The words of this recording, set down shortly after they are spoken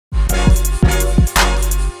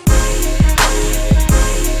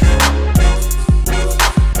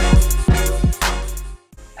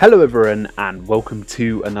Hello everyone and welcome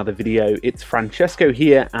to another video. It's Francesco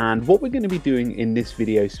here, and what we're going to be doing in this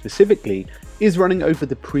video specifically is running over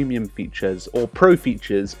the premium features or pro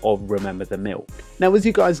features of Remember the Milk. Now, as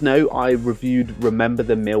you guys know, I reviewed Remember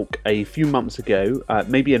the Milk a few months ago,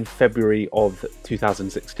 maybe in February of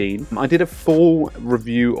 2016. I did a full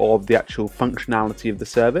review of the actual functionality of the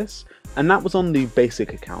service, and that was on the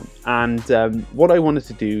basic account. And what I wanted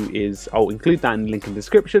to do is I'll include that in the link in the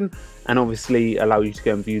description and obviously allow you to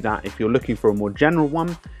go and view that if you're looking for a more general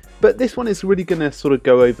one. But this one is really going to sort of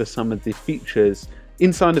go over some of the features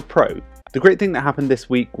inside of Pro. The great thing that happened this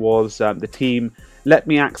week was the team let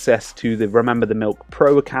me access to the Remember the Milk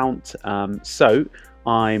Pro account, so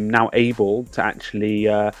I'm now able to actually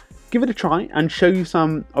give it a try and show you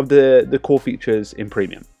some of the core features in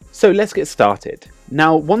Premium. So let's get started.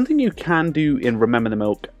 Now, one thing you can do in Remember the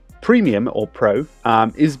Milk Premium or Pro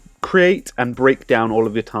is create and break down all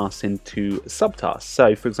of your tasks into subtasks.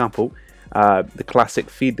 So for example, the classic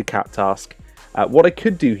feed the cat task. What I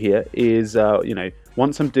could do here is,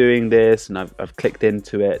 once I'm doing this and I've clicked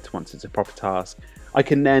into it, once it's a proper task, I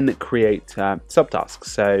can then create subtasks.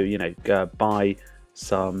 So, buy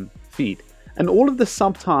some feed. And all of the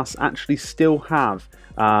subtasks actually still have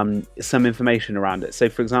some information around it. So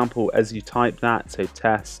for example, as you type that, so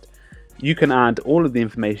test, you can add all of the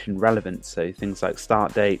information relevant. So things like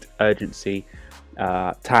start date, urgency,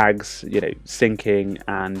 tags, syncing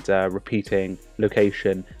and repeating,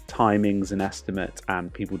 location, timings and estimate,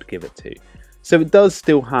 and people to give it to. So it does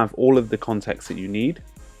still have all of the context that you need.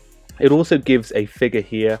 It also gives a figure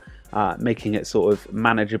here, making it sort of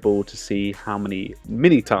manageable to see how many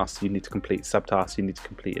mini tasks you need to complete, subtasks you need to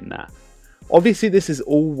complete in there. Obviously this is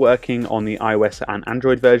all working on the iOS and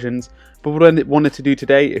Android versions, but what I wanted to do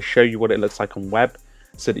today is show you what it looks like on web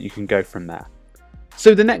so that you can go from there.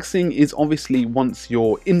 So the next thing is, obviously once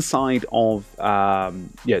you're inside of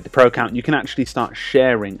the Pro account, you can actually start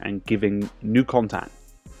sharing and giving new content.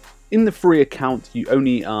 In the free account, you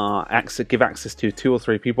only give access to 2 or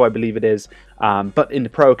 3 people, I believe it is. But in the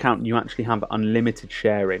Pro account, you actually have unlimited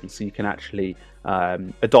sharing, so you can actually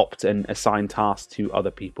adopt and assign tasks to other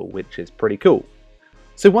people, which is pretty cool.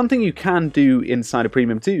 So one thing you can do inside of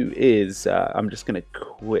Premium too is, I'm just going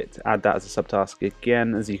to add that as a subtask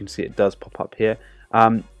again. As you can see, it does pop up here.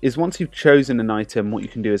 Is once you've chosen an item, what you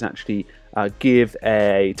can do is actually give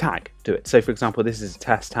a tag to it. So for example, this is a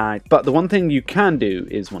test tag, but the one thing you can do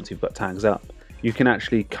is once you've got tags up, you can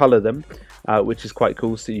actually color them, which is quite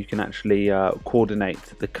cool. So you can actually coordinate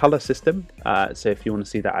the color system. So if you want to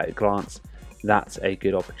see that at a glance, that's a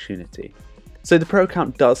good opportunity. So the Pro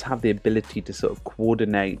account does have the ability to sort of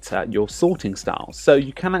coordinate your sorting styles. So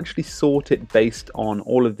you can actually sort it based on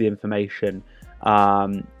all of the information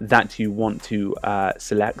that you want to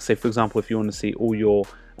select. So for example, if you want to see all your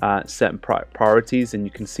certain priorities, and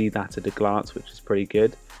you can see that at a glance, which is pretty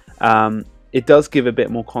good. It does give a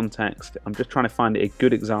bit more context. I'm just trying to find a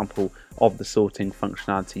good example of the sorting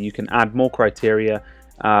functionality. You can add more criteria.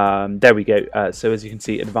 There we go. So as you can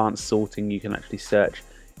see, advanced sorting, you can actually search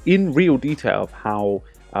in real detail of how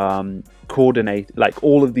coordinate like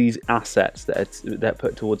all of these assets that are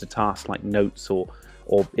put towards a task, like notes or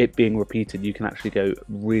it being repeated. You can actually go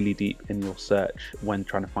really deep in your search when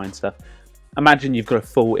trying to find stuff. Imagine you've got a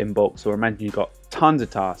full inbox, or imagine you've got tons of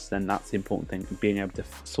tasks, then that's the important thing, being able to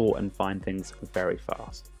sort and find things very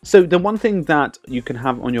fast. So the one thing that you can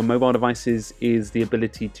have on your mobile devices is the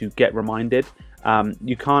ability to get reminded.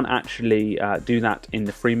 You can't actually do that in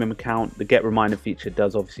the freemium account. The get reminder feature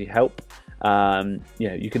does obviously help.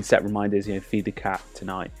 You can set reminders, feed the cat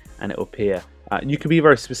tonight, and it'll appear. You can be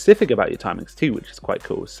very specific about your timings too, which is quite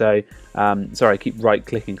cool. So, sorry, I keep right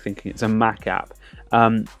clicking thinking it's a Mac app.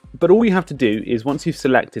 But all you have to do is, once you've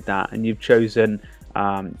selected that and you've chosen,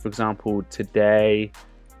 for example, today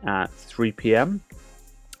at 3 PM,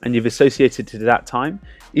 and you've associated to that time,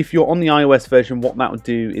 if you're on the iOS version, what that will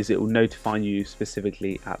do is it will notify you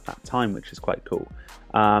specifically at that time, which is quite cool.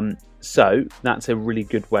 So that's a really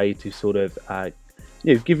good way to sort of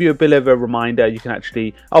give you a bit of a reminder. You can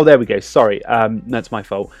actually, oh, there we go, sorry, that's my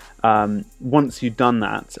fault. Once you've done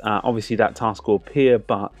that, obviously that task will appear,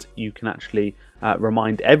 but you can actually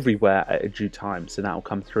remind everywhere at a due time, so that will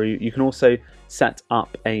come through. You can also set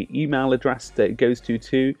up a email address that it goes to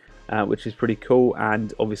too, which is pretty cool,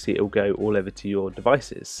 and obviously it will go all over to your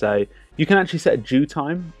devices. So you can actually set a due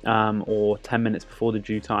time, or 10 minutes before the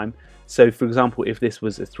due time. So for example, if this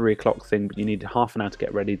was a 3 o'clock thing but you needed half an hour to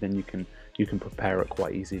get ready, then you can prepare it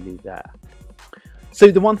quite easily there. So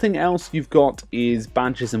the one thing else you've got is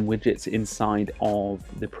badges and widgets inside of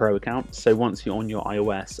the Pro account. So once you're on your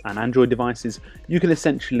iOS and Android devices, you can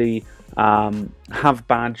essentially have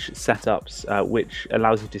badge setups, which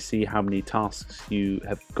allows you to see how many tasks you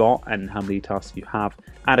have got and how many tasks you have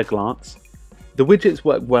at a glance. The widgets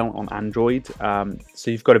work well on Android, so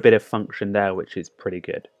you've got a bit of function there, which is pretty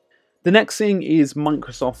good. The next thing is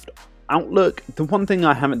Microsoft Outlook. The one thing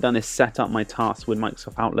I haven't done is set up my tasks with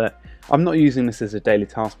Microsoft Outlook. I'm not using this as a daily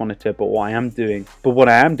task monitor, but what I am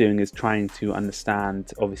doing is trying to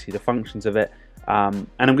understand obviously the functions of it, and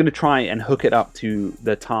I'm going to try and hook it up to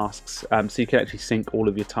the tasks, so you can actually sync all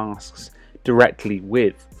of your tasks directly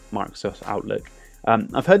with Microsoft Outlook.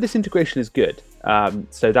 I've heard this integration is good,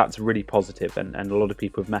 so that's really positive, and a lot of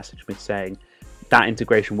people have messaged me saying that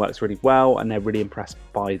integration works really well and they're really impressed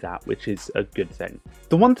by that, which is a good thing.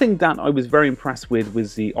 The one thing that I was very impressed with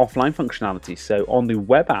was the offline functionality. So on the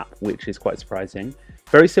web app, which is quite surprising,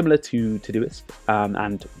 very similar to Todoist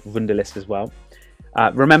and Wunderlist as well.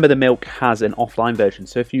 Remember the Milk has an offline version.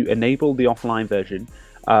 So if you enable the offline version,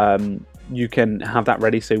 you can have that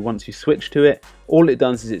ready. So once you switch to it, all it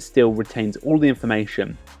does is it still retains all the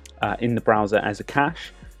information in the browser as a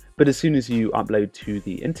cache. But as soon as you upload to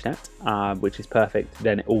the internet, which is perfect,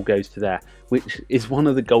 then it all goes to there, which is one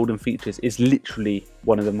of the golden features, is literally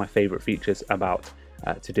one of my favorite features about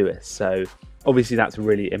Todoist. So obviously that's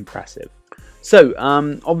really impressive. So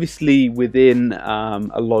obviously within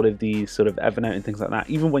a lot of these sort of Evernote and things like that,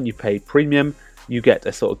 even when you pay premium, you get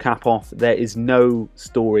a sort of cap off. There is no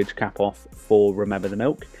storage cap off for Remember the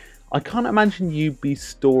Milk. I can't imagine you be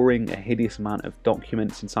storing a hideous amount of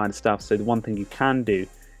documents inside of stuff. So the one thing you can do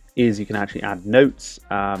is you can actually add notes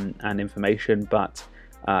and information, but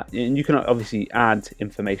and you can obviously add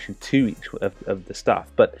information to each of the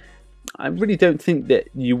stuff, but I really don't think that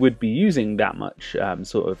you would be using that much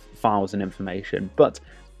sort of files and information. But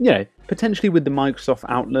you know, potentially with the Microsoft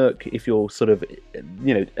Outlook, if you're sort of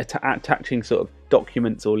attaching sort of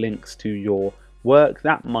documents or links to your work,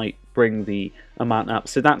 that might bring the amount up,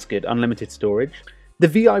 so that's good. Unlimited storage. The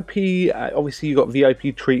VIP, obviously you got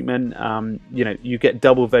VIP treatment. You get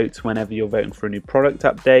double votes whenever you're voting for a new product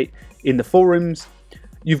update. In the forums,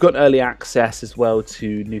 you've got early access as well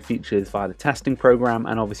to new features via the testing program,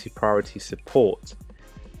 and obviously priority support.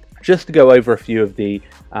 Just to go over a few of the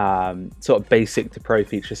sort of basic to pro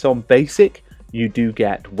features. So on basic, you do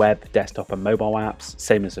get web, desktop and mobile apps,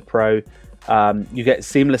 same as a pro. You get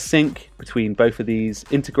seamless sync between both of these,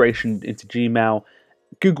 integration into Gmail,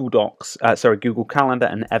 Google Docs, Google Calendar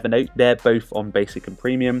and Evernote. They're both on basic and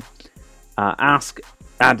premium.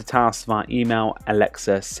 Add tasks via email,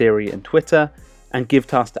 Alexa, Siri and Twitter, and give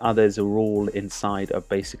tasks to others are all inside of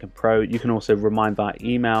basic and pro. You can also remind via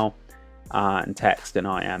email and text and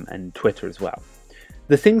IM and Twitter as well.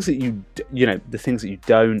 The things that the things that you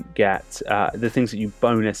don't get, the things that you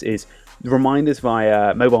bonus is reminders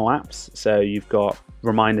via mobile apps. So you've got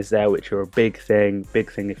reminders there, which are a big thing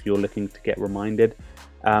if you're looking to get reminded.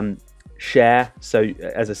 Share, so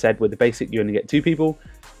as I said, with the basic you only get 2 people,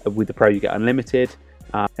 with the pro you get unlimited.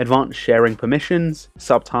 Advanced sharing permissions,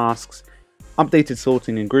 subtasks, updated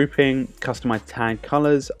sorting and grouping, customized tag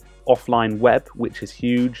colors, offline web, which is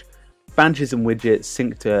huge, badges and widgets,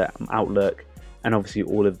 sync to Outlook, and obviously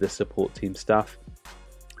all of the support team stuff.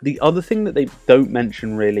 The other thing that they don't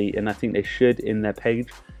mention really, and I think they should in their page,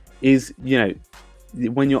 is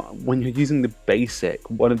when you're using the basic,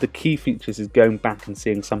 one of the key features is going back and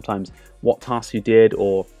seeing sometimes what tasks you did,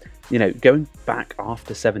 or going back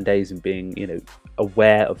after 7 days and being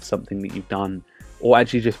aware of something that you've done, or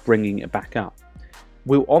actually just bringing it back up.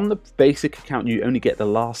 Well, on the basic account you only get the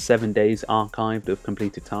last 7 days archived of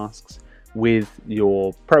completed tasks. With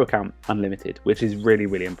your pro account unlimited, which is really,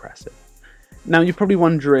 really impressive. Now you're probably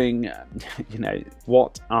wondering,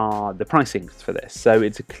 what are the pricings for this? So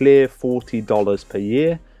it's a clear $40 per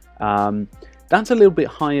year. That's a little bit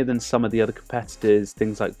higher than some of the other competitors.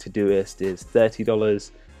 Things like Todoist is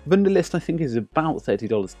 $30. Wunderlist I think is about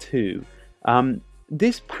 $30 too.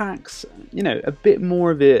 This packs, a bit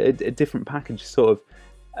more of a different package, sort of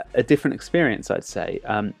a different experience, I'd say.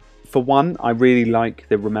 For one, I really like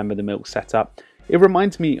the Remember the Milk setup. It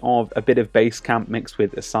reminds me of a bit of Basecamp mixed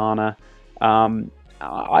with Asana.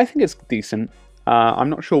 I think it's decent. I'm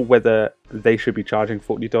not sure whether they should be charging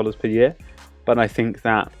 $40 per year, but I think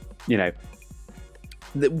that,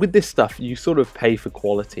 with this stuff, you sort of pay for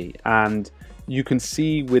quality, and you can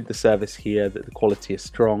see with the service here that the quality is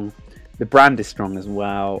strong. The brand is strong as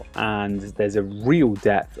well, and there's a real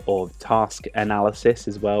depth of task analysis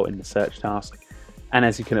as well in the search task. And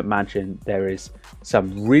as you can imagine, there is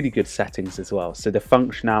some really good settings as well. So the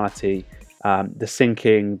functionality the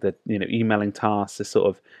syncing, the emailing tasks, the sort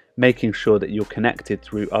of making sure that you're connected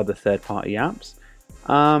through other third-party apps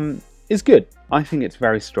is good. I think it's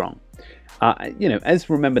very strong. As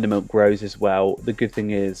Remember the Milk grows as well, the good thing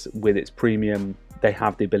is with its premium, they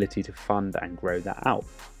have the ability to fund and grow that out.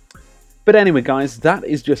 But anyway, guys, that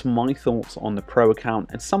is just my thoughts on the Pro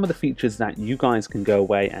account and some of the features that you guys can go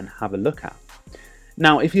away and have a look at.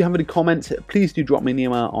 Now, if you have any comments, please do drop me an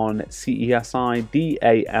email on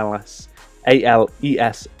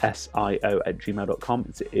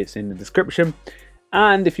cesidalessio@gmail.com. It's in the description.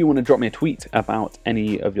 And if you want to drop me a tweet about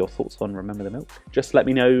any of your thoughts on Remember the Milk, just let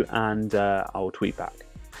me know and I'll tweet back.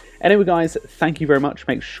 Anyway, guys, thank you very much.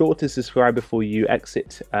 Make sure to subscribe before you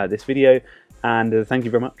exit this video. And thank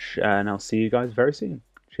you very much. And I'll see you guys very soon.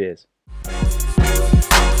 Cheers.